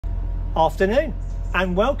Afternoon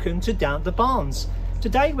and welcome to Downatthebarns.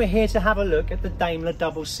 Today we're here to have a look at the Daimler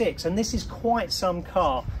Double Six, and this is quite some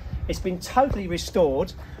car. It's been totally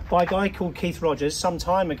restored by a guy called Keith Rogers some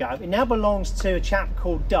time ago. It now belongs to a chap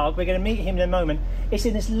called Doug. We're going to meet him in a moment. It's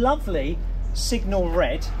in this lovely signal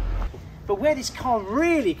red. But where this car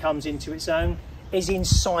really comes into its own is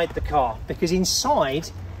inside the car, because inside,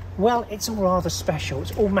 well, it's all rather special.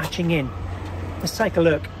 It's all matching in. Let's take a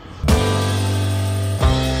look.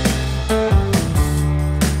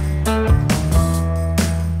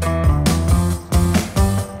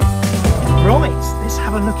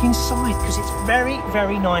 Have a look inside, because it's very,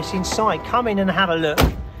 very nice inside. Come in and have a look.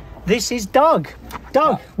 This is Doug.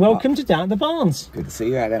 Doug, welcome to Downatthebarns. Good to see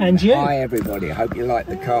you, Adam. And you. Hi, everybody. I hope you like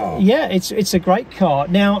the car. Yeah, it's a great car.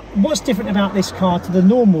 Now, what's different about this car to the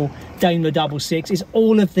normal Daimler Double Six is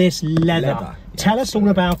all of this leather. Tell us all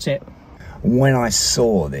about it. When I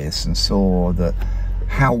saw this and saw that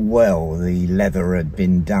how well the leather had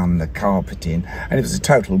been done, the carpeting, and it was a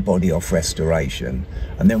total body off restoration.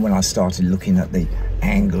 And then when I started looking at the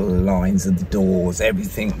angle lines of the doors,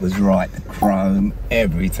 everything was right, the chrome,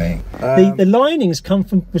 everything. The linings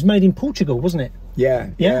was made in Portugal, wasn't it? Yeah,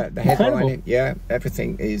 the headlining, yeah,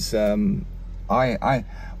 everything is. When I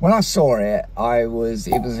saw it, it was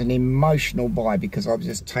an emotional buy, because I was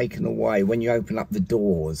just taken away. When you open up the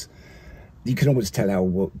doors, you can always tell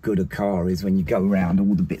how good a car is when you go around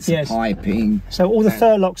all the bits of piping. So all the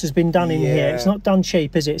furlocks has been done in here. It's not done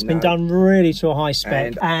cheap, is it? It's been done really to a high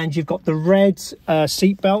spec. And you've got the red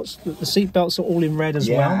seat belts. The seat belts are all in red as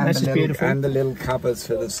well. This is beautiful. And the little covers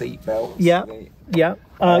for the seat belts. Yeah, yeah.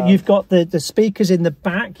 You've got the speakers in the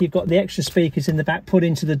back. You've got the extra speakers in the back put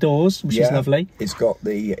into the doors, which is lovely. It's got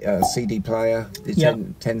the CD player,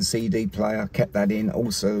 the 10 CD player. Kept that in.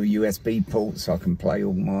 Also USB port, so I can play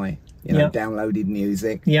all my downloaded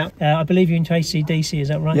music. Yeah, I believe you're into AC/DC, is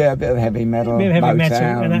that right? Yeah, a bit of heavy metal. A bit of heavy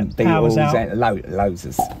metal, and that powers out. Loads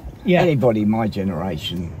of anybody my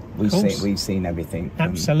generation, we've seen everything.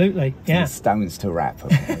 Absolutely, from Stones to rap.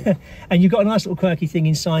 And you've got a nice little quirky thing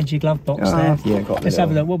inside your glove box there. Yeah, got. Let's have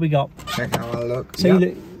a look. What we got? Check how I look. So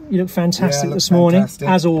you look fantastic this morning,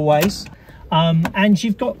 as always. And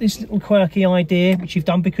you've got this little quirky idea, which you've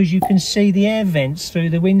done because you can see the air vents through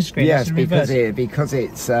the windscreen. Yes, because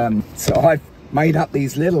it's so I've made up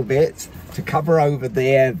these little bits to cover over the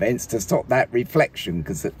air vents to stop that reflection,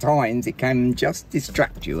 because at times it can just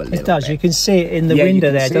distract you a little bit. It does. You can see it in the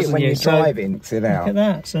window there, doesn't you? When you're driving, sit out. Look at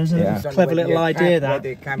that. So there's a clever little idea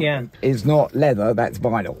that. Yeah. It's not leather, that's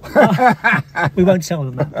vinyl. We won't tell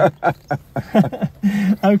them that.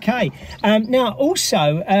 Okay. Now,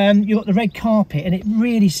 also, you've got the red carpet, and it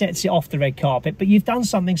really sets it off, the red carpet, but you've done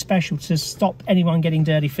something special to stop anyone getting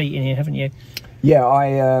dirty feet in here, haven't you? Yeah,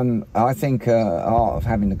 I think art of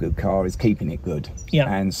having a good car is keeping it good.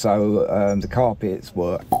 Yeah. And so the carpets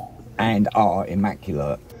are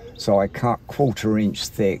immaculate. So I cut 1/4 inch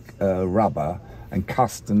thick rubber and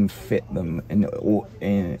custom fit them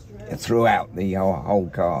throughout the whole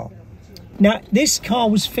car. Now, this car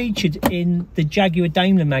was featured in the Jaguar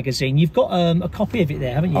Daimler magazine. You've got a copy of it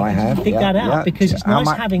there, haven't you? I have. Pick that out, because it's nice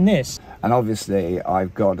having this. And obviously, I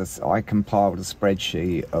compiled a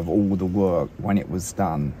spreadsheet of all the work when it was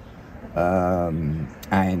done, that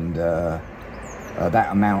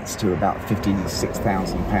amounts to about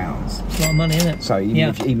 £56,000. It's a lot of money, isn't it? So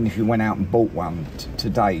even if you went out and bought one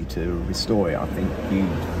today to restore it, I think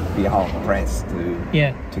you'd be hard pressed to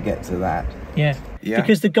get to that. Yeah.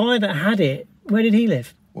 Because the guy that had it, where did he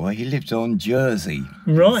live? Well, he lived on Jersey.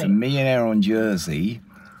 Right. He's a millionaire on Jersey,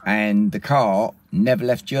 and the car never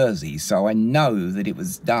left Jersey, so I know that it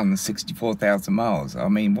was done 64,000 miles. I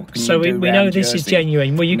mean, what can you do? So we know this is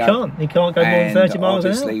genuine. Well, you can't go more than 30 miles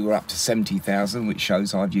an hour. Obviously, we're up to 70,000, which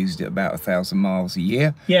shows I've used it about 1,000 miles a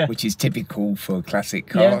year. Yeah. Which is typical for classic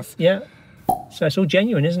cars. Yeah. So it's all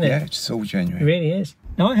genuine, isn't it? Yeah, it's all genuine. It really is.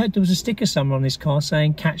 Now, I heard there was a sticker somewhere on this car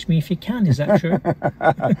saying, "Catch me if you can." Is that true?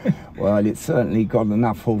 Well, it's certainly got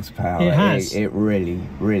enough horsepower. It has. It really,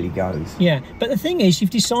 really goes. Yeah, but the thing is, you've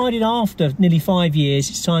decided after nearly 5 years,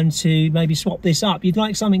 it's time to maybe swap this up. You'd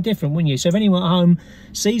like something different, wouldn't you? So if anyone at home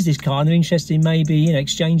sees this car and they're interested in maybe,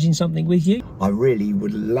 exchanging something with you. I really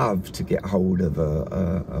would love to get hold of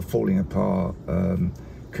a falling apart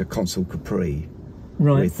Consul Capri.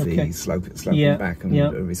 Right, with the sloping back and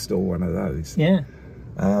restore one of those. Yeah.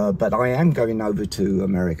 But I am going over to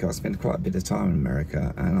America. I spent quite a bit of time in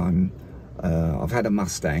America, and I've had a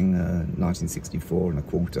Mustang, 1964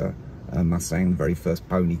 1/4 Mustang, the very first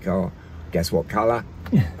pony car. Guess what colour?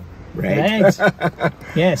 Red.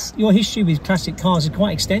 Yes. Your history with classic cars is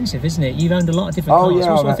quite extensive, isn't it? You've owned a lot of different cars. What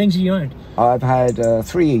sort of things have you owned? I've had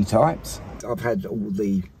 3 E-types. I've had all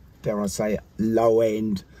the dare I say,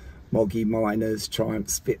 low-end Moggy Miners, Triumph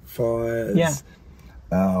Spitfires. Yeah.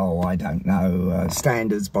 Oh, I don't know,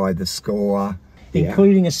 standards by the score.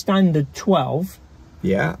 Including a standard 12.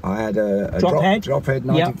 Yeah, I had a drop head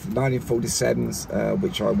 1947s,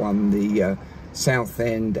 which I won the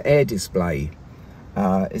Southend Air Display.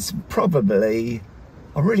 It's probably,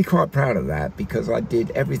 I'm really quite proud of that, because I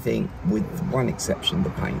did everything with one exception, the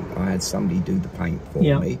paint. I had somebody do the paint for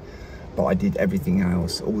me, but I did everything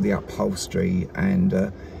else, all the upholstery,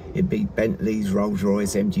 and it beat Bentleys, Rolls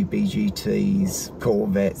Royce, MGB GTs,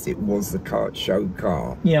 Corvettes. It was the show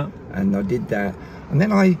car. Yeah. And I did that, and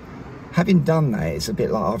then having done that, it's a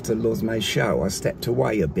bit like after the Lord's May show, I stepped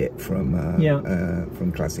away a bit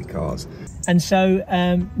from classic cars. And so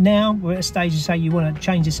now we're at a stage you say you want to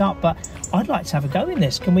change this up, but I'd like to have a go in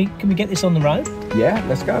this. Can we get this on the road? Yeah,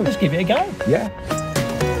 let's go. Let's give it a go. Yeah.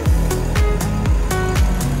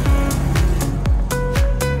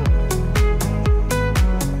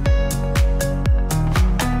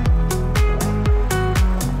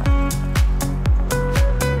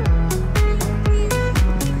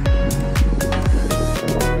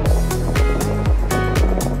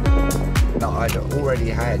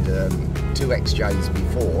 Had two XJs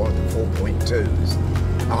before, the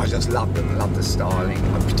 4.2s. I just loved them, loved the styling,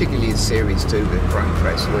 particularly in Series 2 with chrome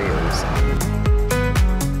press wheels.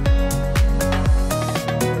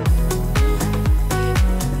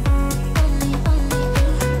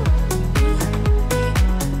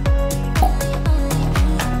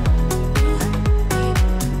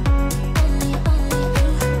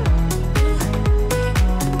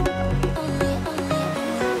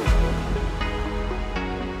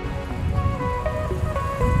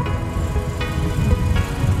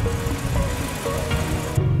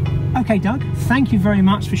 Okay, Doug, thank you very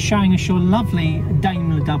much for showing us your lovely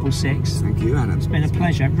Daimler Double Six. Thank you, Adam. It's been a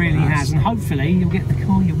pleasure, it really has, and hopefully you'll get the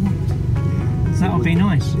car you want. Yeah, that'll be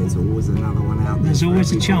nice. There's always another one out there. There's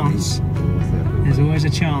always a chance. There's always a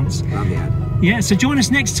chance. Love you, Adam. Yeah, so join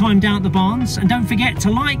us next time down at the Barns, and don't forget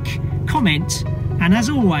to like, comment, and as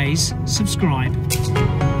always, subscribe.